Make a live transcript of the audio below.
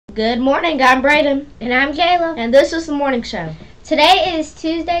Good morning, I'm Braden. And I'm Jayla. And this is the morning show. Today is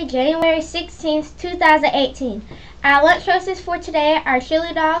Tuesday, January 16th, 2018. Our lunch choices for today are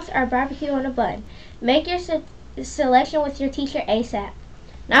chili dogs or barbecue on a bun. Make your selection with your teacher ASAP.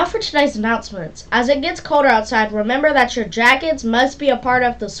 Now for today's announcements. As it gets colder outside, remember that your jackets must be a part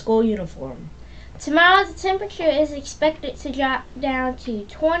of the school uniform. Tomorrow the temperature is expected to drop down to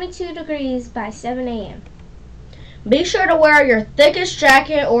 22 degrees by 7 a.m. Be sure to wear your thickest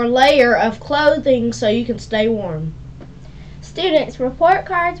jacket or layer of clothing so you can stay warm. Students, report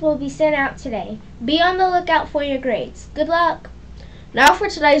cards will be sent out today. Be on the lookout for your grades. Good luck! Now for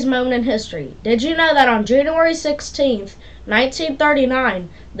today's moment in history. Did you know that on January 16th, 1939,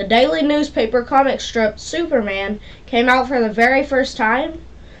 the daily newspaper comic strip Superman came out for the very first time?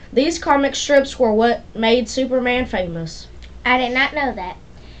 These comic strips were what made Superman famous. I did not know that.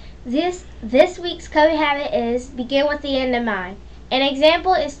 This week's code habit is begin with the end in mind. An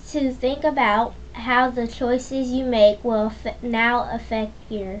example is to think about how the choices you make will now affect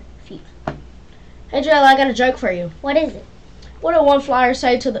your future. Hey Joel, I got a joke for you. What is it? What did one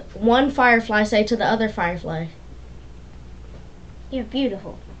firefly say to the other firefly? You're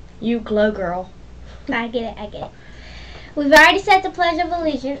beautiful. You glow, girl. I get it. We've already said the Pledge of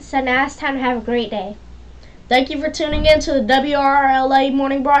Allegiance, so now it's time to have a great day. Thank you for tuning in to the WRLA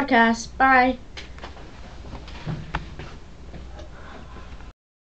morning broadcast. Bye.